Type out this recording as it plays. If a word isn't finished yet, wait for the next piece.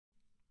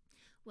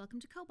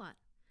Welcome to Cobot.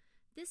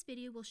 This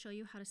video will show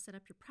you how to set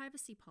up your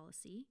privacy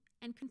policy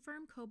and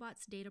confirm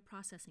Cobot's data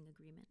processing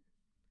agreement.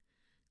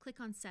 Click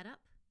on Setup,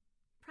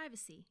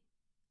 Privacy.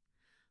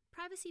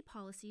 Privacy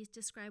policies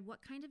describe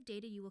what kind of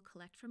data you will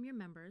collect from your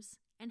members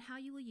and how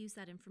you will use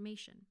that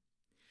information.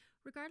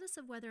 Regardless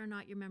of whether or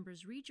not your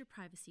members read your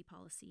privacy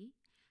policy,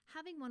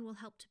 having one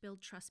will help to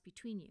build trust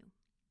between you.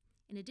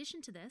 In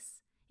addition to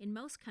this, in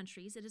most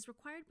countries it is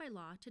required by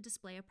law to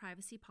display a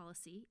privacy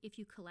policy if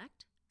you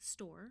collect,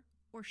 store,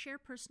 or share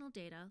personal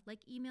data like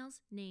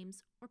emails,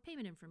 names, or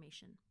payment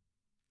information.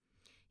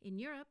 In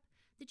Europe,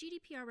 the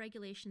GDPR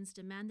regulations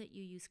demand that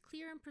you use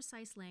clear and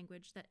precise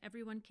language that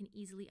everyone can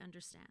easily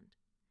understand.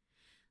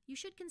 You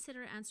should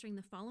consider answering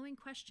the following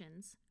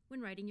questions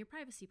when writing your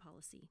privacy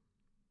policy.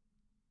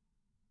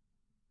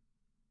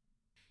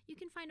 You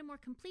can find a more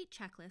complete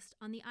checklist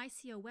on the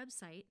ICO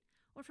website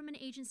or from an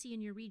agency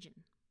in your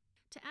region.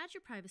 To add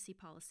your privacy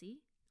policy,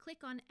 click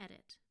on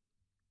Edit.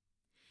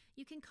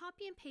 You can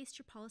copy and paste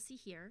your policy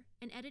here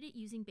and edit it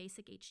using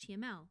basic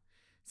HTML,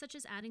 such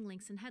as adding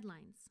links and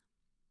headlines.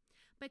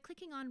 By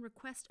clicking on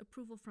Request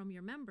Approval from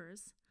your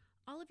members,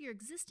 all of your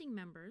existing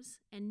members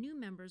and new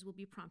members will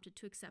be prompted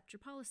to accept your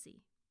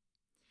policy.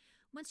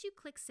 Once you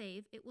click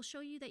Save, it will show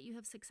you that you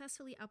have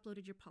successfully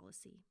uploaded your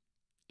policy.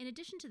 In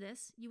addition to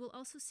this, you will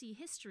also see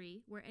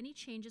history where any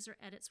changes or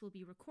edits will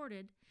be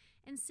recorded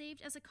and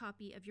saved as a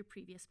copy of your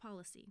previous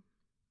policy.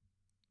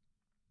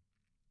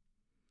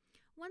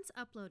 Once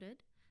uploaded,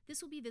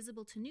 this will be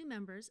visible to new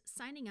members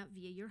signing up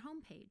via your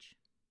homepage.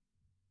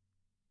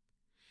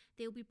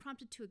 They will be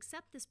prompted to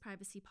accept this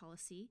privacy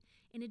policy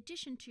in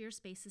addition to your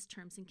space's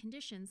terms and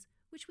conditions,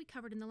 which we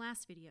covered in the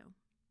last video.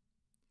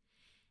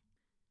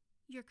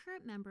 Your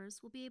current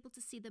members will be able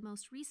to see the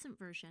most recent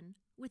version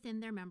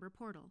within their member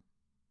portal.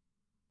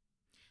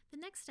 The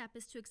next step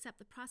is to accept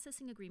the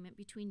processing agreement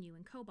between you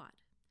and Cobot.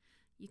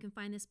 You can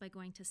find this by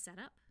going to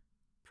Setup,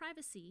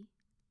 Privacy,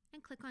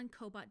 and click on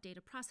Cobot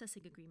Data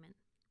Processing Agreement.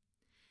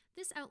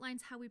 This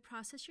outlines how we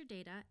process your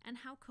data and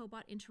how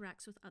Cobot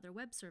interacts with other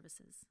web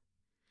services.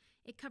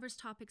 It covers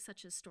topics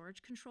such as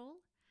storage control,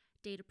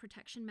 data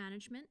protection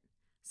management,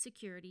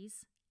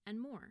 securities, and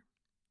more.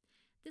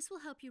 This will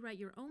help you write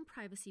your own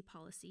privacy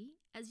policy,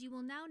 as you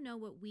will now know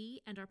what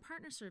we and our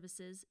partner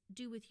services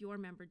do with your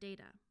member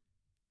data.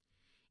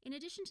 In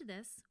addition to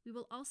this, we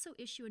will also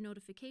issue a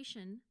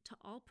notification to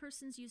all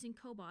persons using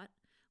Cobot,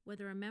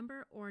 whether a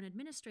member or an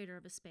administrator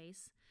of a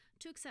space,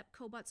 to accept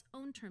Cobot's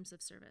own terms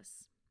of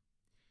service.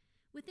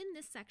 Within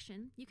this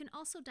section, you can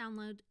also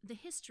download the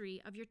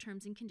history of your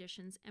terms and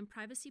conditions and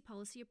privacy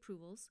policy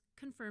approvals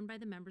confirmed by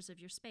the members of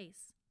your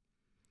space.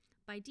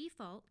 By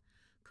default,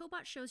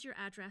 Cobot shows your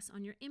address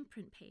on your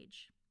imprint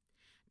page.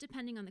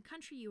 Depending on the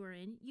country you are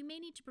in, you may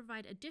need to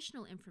provide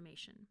additional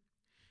information.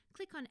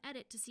 Click on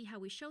Edit to see how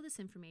we show this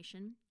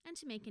information and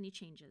to make any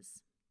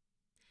changes.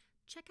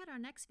 Check out our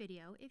next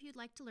video if you'd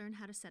like to learn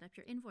how to set up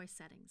your invoice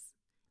settings.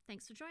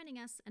 Thanks for joining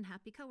us and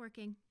happy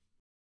coworking!